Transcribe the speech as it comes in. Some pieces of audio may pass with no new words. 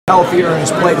healthier and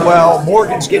has played well.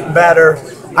 Morgan's getting better.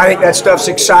 I think that stuff's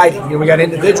exciting. We got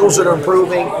individuals that are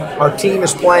improving. Our team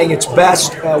is playing its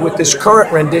best with this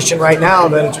current rendition right now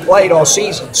that it's played all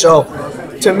season. So,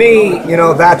 to me,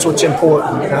 that's what's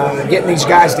important. Getting these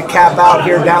guys to cap out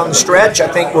here down the stretch. I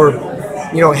think we're,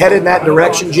 headed in that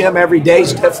direction, Jim. Every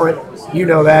day's different. You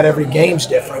know that. Every game's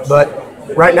different. But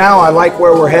right now, I like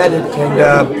where we're headed, and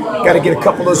got to get a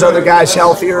couple of those other guys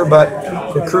healthier. But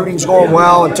recruiting's going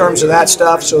well in terms of that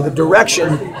stuff. So the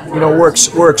direction,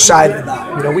 we're excited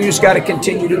about. We just got to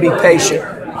continue to be patient,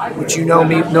 which know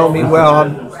me well.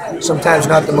 I'm sometimes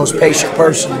not the most patient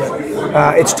person,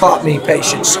 but it's taught me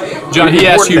patience. John, he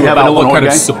asked you about what kind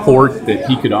of support that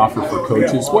he could offer for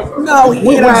coaches. No,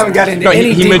 he haven't got into any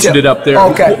He detail. mentioned it up there.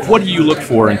 Okay. What do you look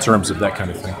for in terms of that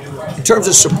kind of thing? In terms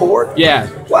of support? Yeah.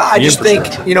 Well, I just think,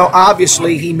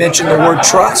 obviously he mentioned the word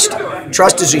trust.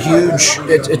 Trust is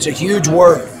it's a huge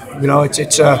word.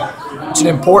 It's an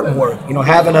important word.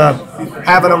 Having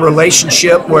a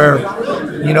relationship where,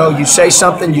 you say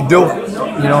something, you do it.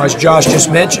 As Josh just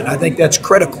mentioned, I think that's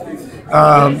critical.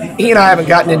 He and I haven't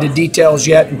gotten into details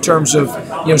yet in terms of,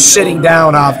 sitting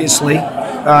down, obviously,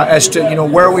 as to,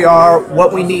 where we are,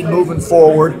 what we need moving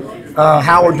forward,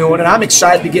 how we're doing. And I'm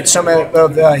excited to get some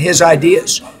of his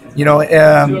ideas.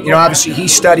 Obviously he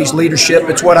studies leadership.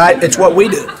 It's what we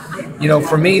do.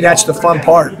 For me, that's the fun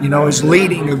part, is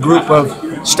leading a group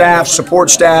of staff, support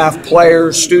staff,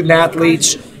 players, student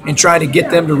athletes, and trying to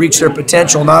get them to reach their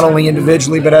potential, not only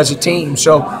individually but as a team.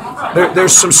 So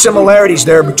there's some similarities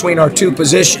there between our two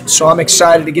positions. So I'm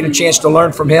excited to get a chance to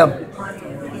learn from him.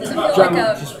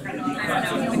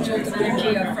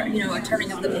 A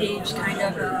turning of the page kind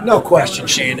of. No question,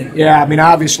 Shannon. Yeah,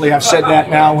 obviously I've said that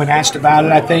now when asked about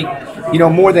it. I think,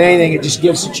 more than anything, it just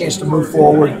gives us a chance to move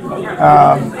forward.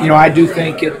 I do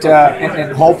think it,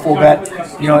 and hopeful that,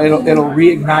 it'll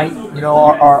reignite,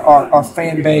 our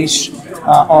fan base,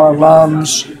 our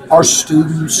alums, our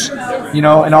students,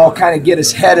 and all kind of get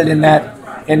us headed in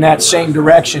that same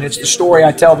direction. It's the story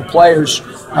I tell the players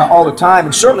all the time,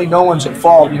 and certainly no one's at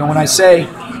fault. When I say,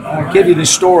 give you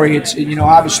this story, it's,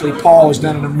 obviously Paul has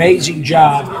done an amazing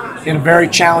job in a very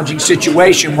challenging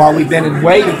situation while we've been in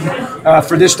waiting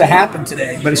for this to happen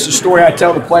today. But it's the story I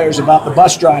tell the players about the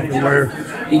bus driver where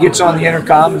he gets on the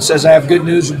intercom and says, I have good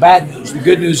news and bad news. The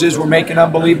good news is we're making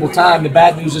unbelievable time. The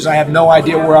bad news is I have no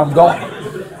idea where I'm going.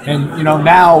 And,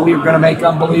 now we're going to make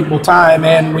unbelievable time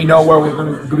and we know where we're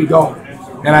going to be going.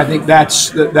 And I think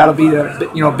that'll be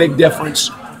a big difference,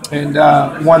 and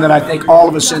one that I think all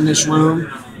of us in this room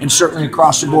and certainly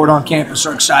across the board on campus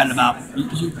are excited about.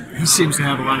 He seems to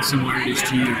have a lot of similarities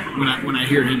to you when I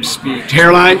hear him speak.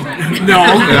 Hairline? No,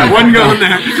 I wasn't going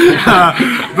there.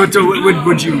 But what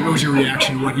was your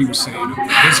reaction to what he was saying,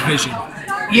 his vision?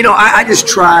 I just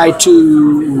try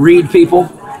to read people,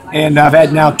 and I've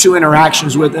had now 2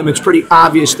 interactions with him. It's pretty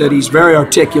obvious that he's very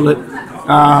articulate,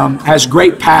 has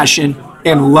great passion,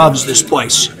 and loves this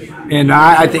place. And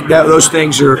I think that those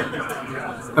things are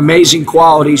amazing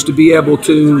qualities to be able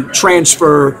to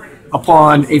transfer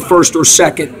upon a first or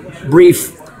second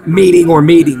brief meeting or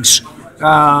meetings.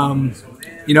 And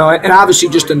obviously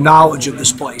just a knowledge of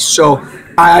this place. So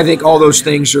I think all those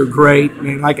things are great.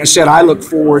 And like I said, I look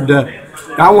forward to,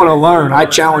 I want to learn. I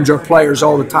challenge our players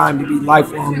all the time to be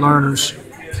lifelong learners.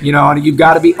 And you've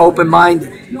got to be open-minded.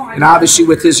 And obviously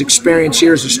with his experience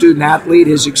here as a student athlete,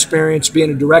 his experience being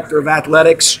a director of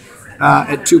athletics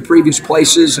at 2 previous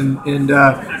places and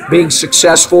being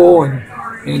successful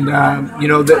and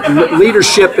the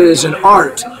leadership is an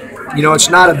art. It's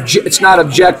not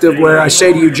objective where I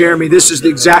say to you, Jeremy, this is the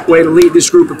exact way to lead this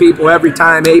group of people every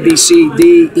time, A, B, C,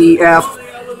 D, E, F.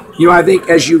 I think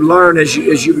as you learn,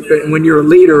 when you're a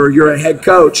leader or you're a head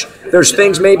coach, there's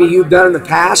things maybe you've done in the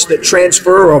past that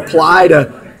transfer or apply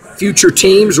to future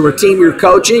teams or a team you're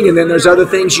coaching, and then there's other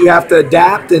things you have to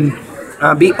adapt and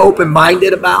be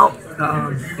open-minded about.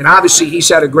 And obviously he's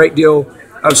had a great deal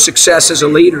of success as a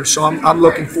leader, so I'm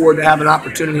looking forward to having an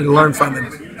opportunity to learn from him.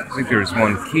 I think there's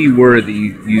one key word that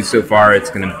you used so far.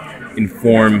 It's going to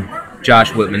inform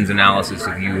Josh Whitman's analysis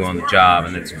of you on the job,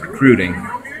 and it's recruiting.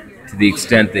 To the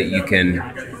extent that you can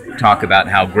talk about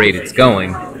how great it's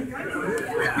going,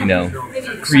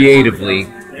 creatively,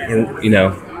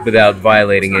 without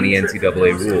violating any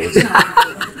NCAA rules.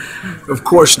 Of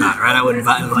course not, right? I wouldn't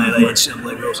violate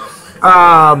NCAA rules.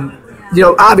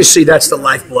 Obviously that's the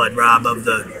lifeblood, Rob, of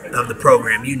the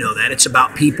program. You know that. It's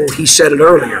about people. He said it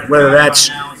earlier, whether that's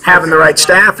having the right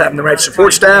staff, having the right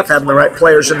support staff, having the right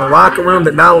players in the locker room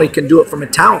that not only can do it from a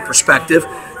talent perspective,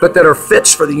 but that are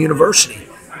fits for the university.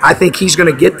 I think he's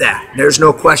going to get that. There's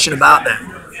no question about that.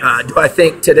 Do I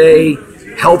think today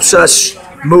helps us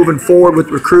moving forward with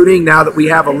recruiting now that we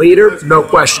have a leader, no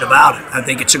question about it. I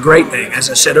think it's a great thing. As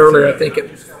I said earlier, I think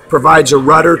it provides a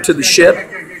rudder to the ship.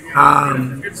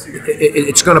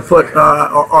 It's going to put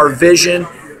our vision,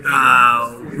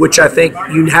 which I think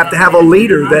you have to have a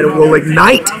leader that will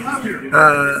ignite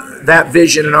that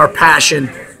vision and our passion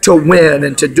to win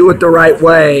and to do it the right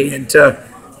way and to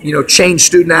change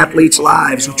student athletes'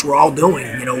 lives, which we're all doing,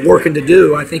 working to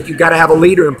do. I think you've got to have a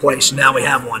leader in place, and now we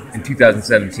have one. In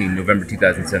 2017, November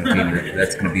 2017,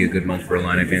 that's going to be a good month for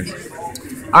Illini fans.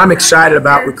 I'm excited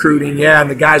about recruiting, and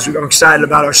the guys, I'm excited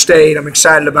about our state. I'm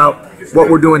excited about what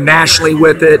we're doing nationally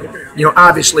with it.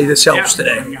 Obviously this helps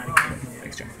today.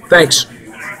 Thanks, John. Thanks.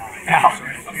 Al,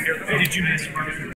 did you miss